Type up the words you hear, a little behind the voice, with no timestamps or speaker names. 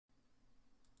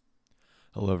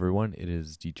Hello, everyone. It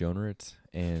is Degenerate,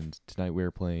 and tonight we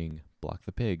are playing Block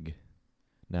the Pig.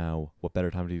 Now, what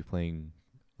better time to be playing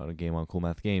on a game on Cool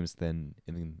Math Games than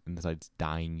in the site's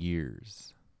dying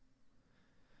years?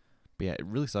 But yeah, it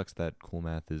really sucks that Cool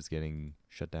Math is getting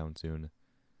shut down soon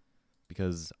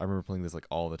because I remember playing this like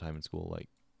all the time in school. Like,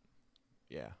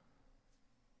 yeah,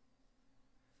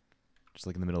 just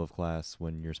like in the middle of class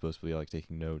when you're supposed to be like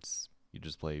taking notes, you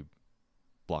just play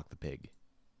Block the Pig.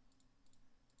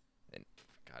 And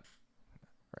God,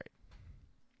 right.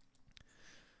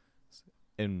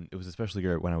 And it was especially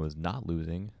great when I was not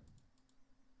losing.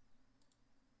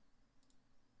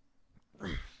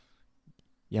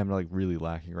 Yeah, I'm like really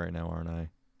lacking right now, aren't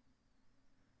I?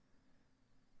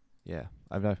 Yeah,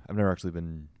 I've never actually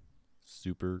been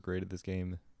super great at this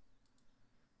game.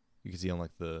 You can see on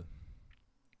like the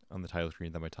title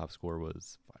screen that my top score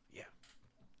was 5. Yeah,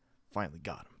 finally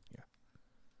got him. Yeah.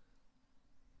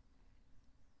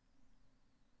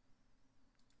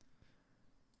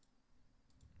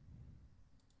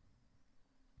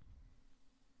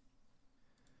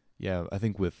 Yeah, I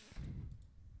think with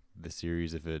this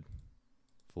series, if it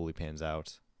fully pans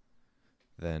out,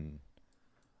 then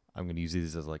I'm gonna use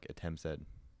these as like attempts at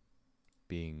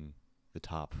being the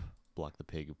top Block the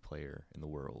Pig player in the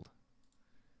world.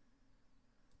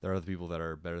 There are other people that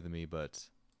are better than me, but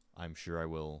I'm sure I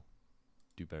will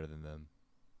do better than them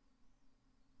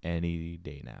any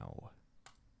day now.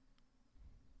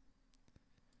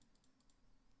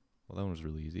 Well, that one was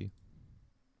really easy.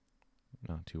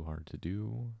 Not too hard to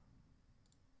do.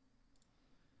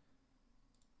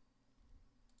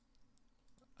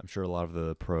 I'm sure a lot of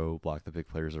the pro Block the Pig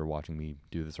players are watching me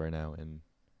do this right now, and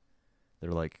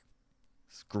they're like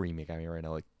screaming at me right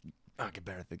now, like, get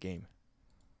better at the game.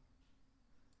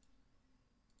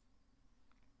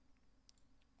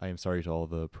 I am sorry to all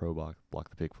the pro Block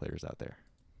the Pig players out there.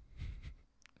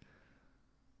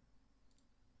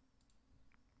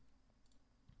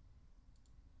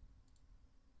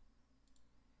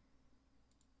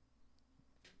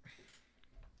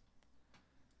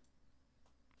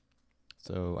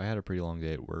 So I had a pretty long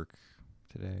day at work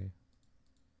today.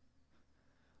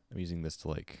 I'm using this to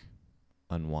like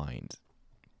unwind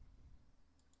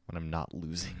when I'm not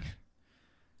losing.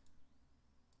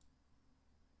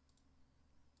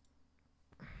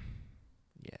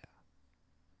 Yeah.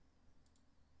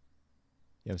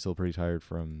 Yeah, I'm still pretty tired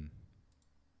from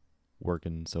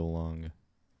working so long.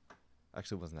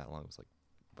 Actually, it wasn't that long. It was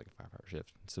like a 5-hour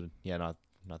shift. So yeah, not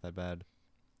that bad.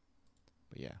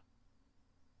 But yeah,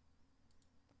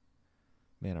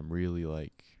 man, I'm really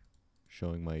like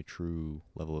showing my true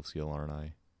level of skill, aren't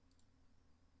I?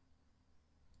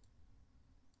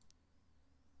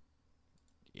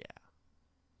 Yeah.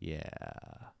 Yeah.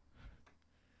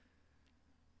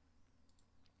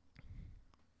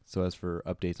 So as for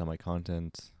updates on my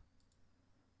content,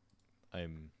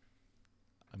 I'm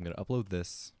I'm gonna upload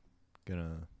this.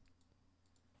 Gonna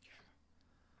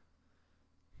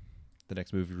The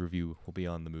next movie review will be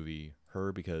on the movie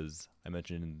Her because I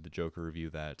mentioned in the Joker review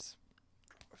that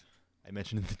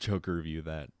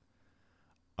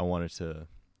I wanted to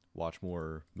watch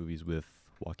more movies with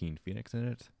Joaquin Phoenix in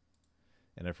it,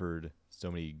 and I've heard so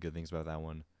many good things about that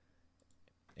one,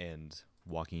 and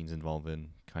Joaquin's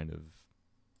involvement kind of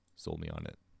sold me on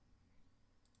it.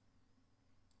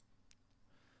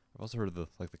 I've also heard of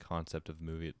the concept of the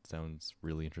movie. It sounds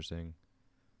really interesting.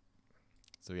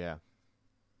 So yeah,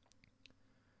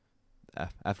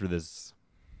 after this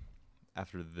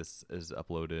is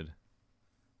uploaded,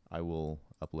 I will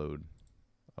upload.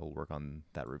 I will work on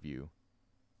that review,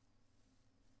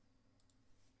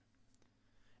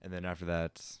 and then after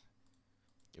that,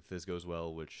 if this goes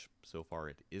well, which so far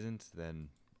it isn't, then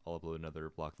I'll upload another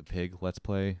Block the Pig Let's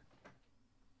Play,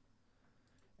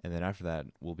 and then after that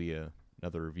will be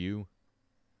another review,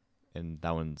 and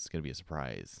that one's gonna be a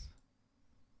surprise.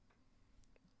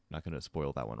 I'm not gonna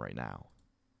spoil that one right now.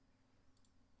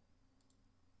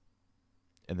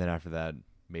 And then after that,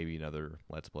 maybe another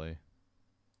Let's Play.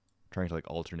 Trying to like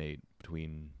alternate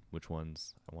between which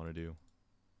ones I want to do.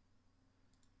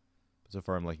 But so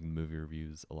far, I'm liking the movie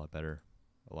reviews a lot better,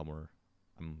 a lot more.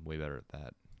 I'm way better at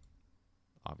that,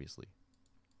 obviously,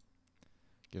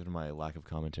 given my lack of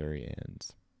commentary and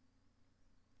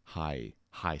high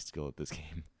skill at this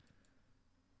game.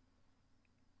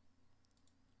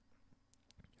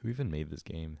 Who even made this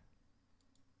game?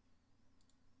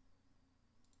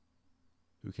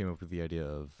 Who came up with the idea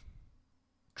of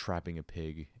trapping a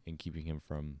pig and keeping him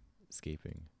from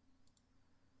escaping?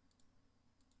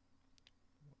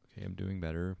 Okay, I'm doing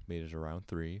better. Made it to round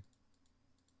 3.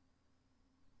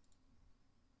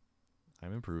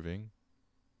 I'm improving.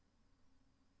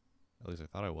 At least I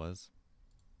thought I was.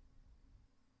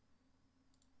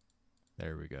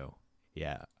 There we go.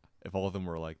 Yeah. If all of them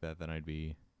were like that, then I'd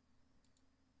be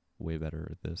way better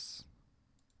at this.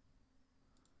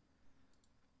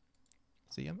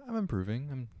 See, I'm improving.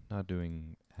 I'm not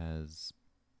doing as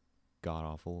god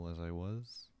awful as I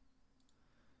was.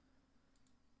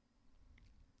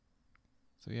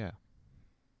 So yeah.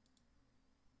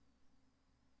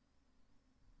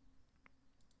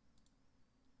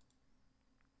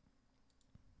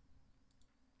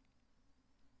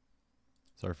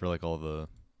 Sorry for like all the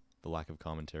lack of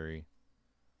commentary.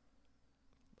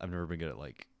 I've never been good at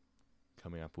like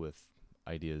coming up with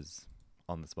ideas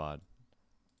on the spot.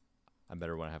 I'm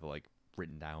better when I have it like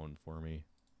written down for me.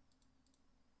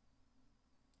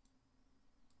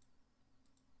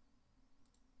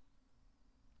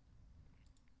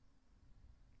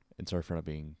 And sorry for not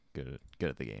being good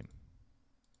at the game.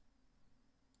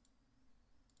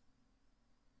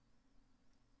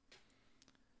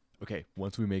 Okay,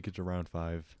 once we make it to round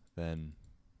 5, then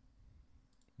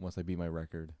once I beat my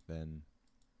record, then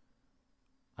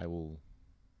I don't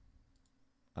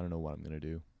know what I'm going to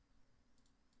do.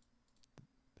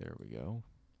 There we go.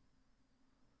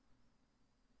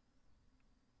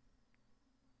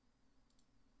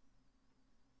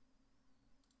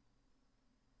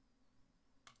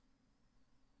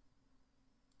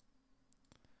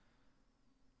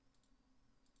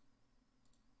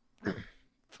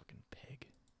 Fucking pig.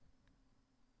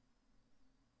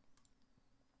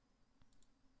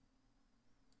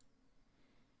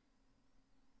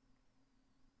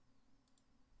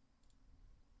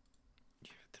 You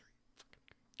three fucking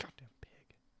goddamn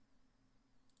pig.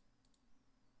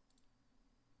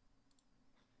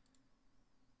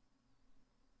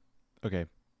 Okay.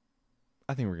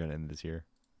 I think we're going to end this here.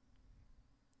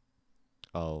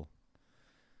 Oh.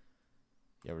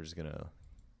 Yeah, we're just going to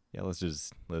let's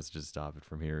just stop it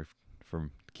from here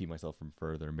from keep myself from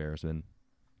further embarrassment.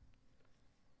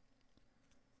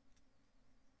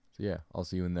 So yeah, I'll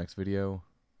see you in the next video.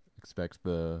 Expect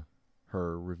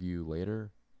her review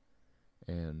later.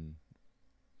 And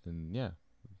yeah,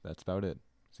 that's about it.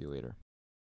 See you later.